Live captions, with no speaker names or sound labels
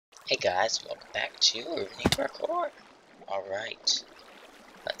Hey guys, welcome back to Eribney Parkour. Alright,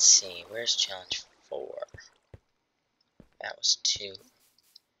 let's see, where's challenge 4? That was 2,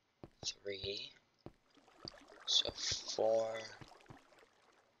 3, so 4,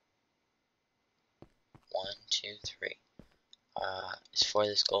 1, 2, 3. Is 4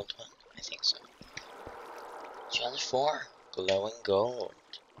 this gold one? I think so. Challenge 4, glowing gold.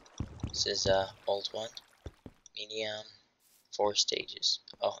 This is old one, medium, 4 stages.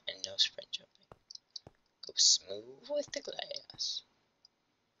 Oh, and no sprint jumping. Go smooth with the glass.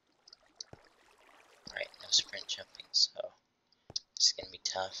 Alright, no sprint jumping, so this is gonna be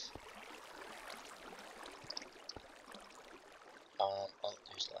tough. Oh,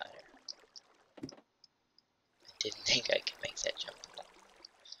 there's a ladder. I didn't think I could make that jump.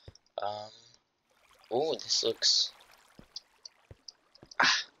 Oh, this looks.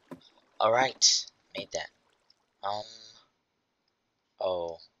 Alright, made that.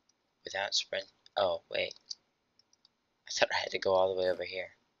 Oh, without sprint. Oh, wait. I thought I had to go all the way over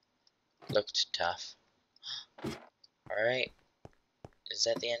here. Looked tough. Alright. Is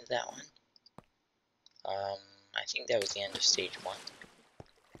that the end of that one? I think that was the end of stage 1.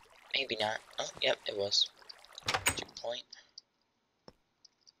 Maybe not. Oh, yep, it was. 2 point.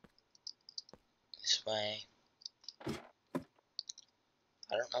 This way.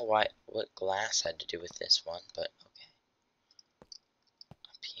 I don't know what glass had to do with this one, but okay.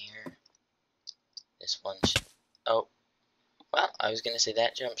 Up here. This one should. Oh. Well, I was gonna say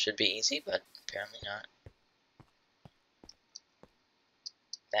that jump should be easy, but apparently not.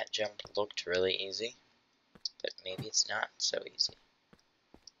 That jump looked really easy, but maybe it's not so easy.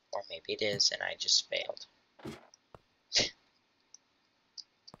 Or maybe it is, and I just failed.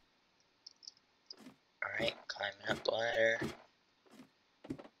 Alright, climbing up the ladder.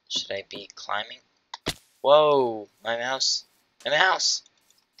 Should I be climbing? Whoa! My mouse! My mouse!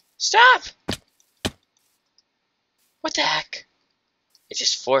 Stop! What the heck? It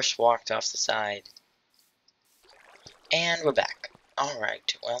just force walked off the side. And we're back.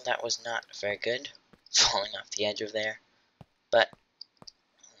 Alright, well that was not very good. Falling off the edge of there. But,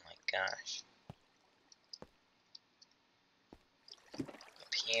 oh my gosh.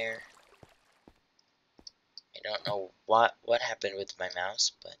 Up here. I don't know what happened with my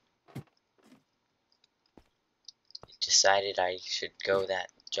mouse, but it decided I should go that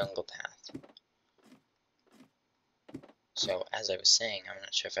jungle path. So, as I was saying, I'm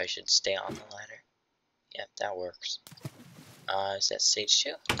not sure if I should stay on the ladder. Yep, that works. Is that stage 2?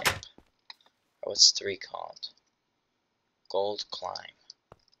 Yep. Or what's 3 called? Gold climb.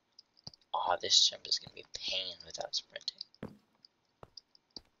 Aw, this jump is gonna be a pain without sprinting.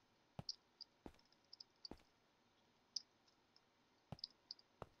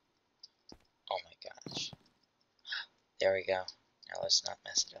 Oh my gosh. There we go. Now let's not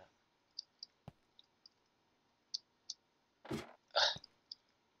mess it up.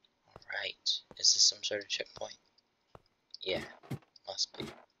 Alright. Is this some sort of checkpoint? Yeah, must be.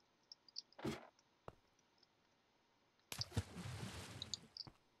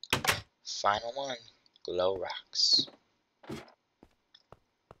 Final one. Glow rocks.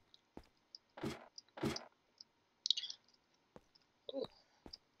 Ooh.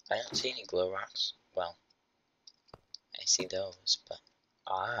 I don't see any glow rocks. Well, I see those, but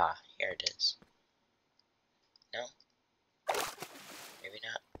here it is. No? Maybe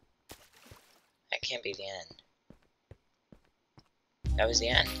not. That can't be the end. That was the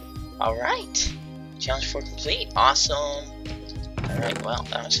end. Alright! Challenge 4 complete. Awesome! Alright, well,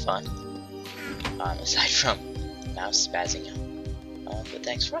 that was fun. Aside from mouse spazzing out. But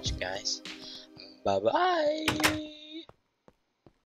thanks for watching, guys. Bye-bye!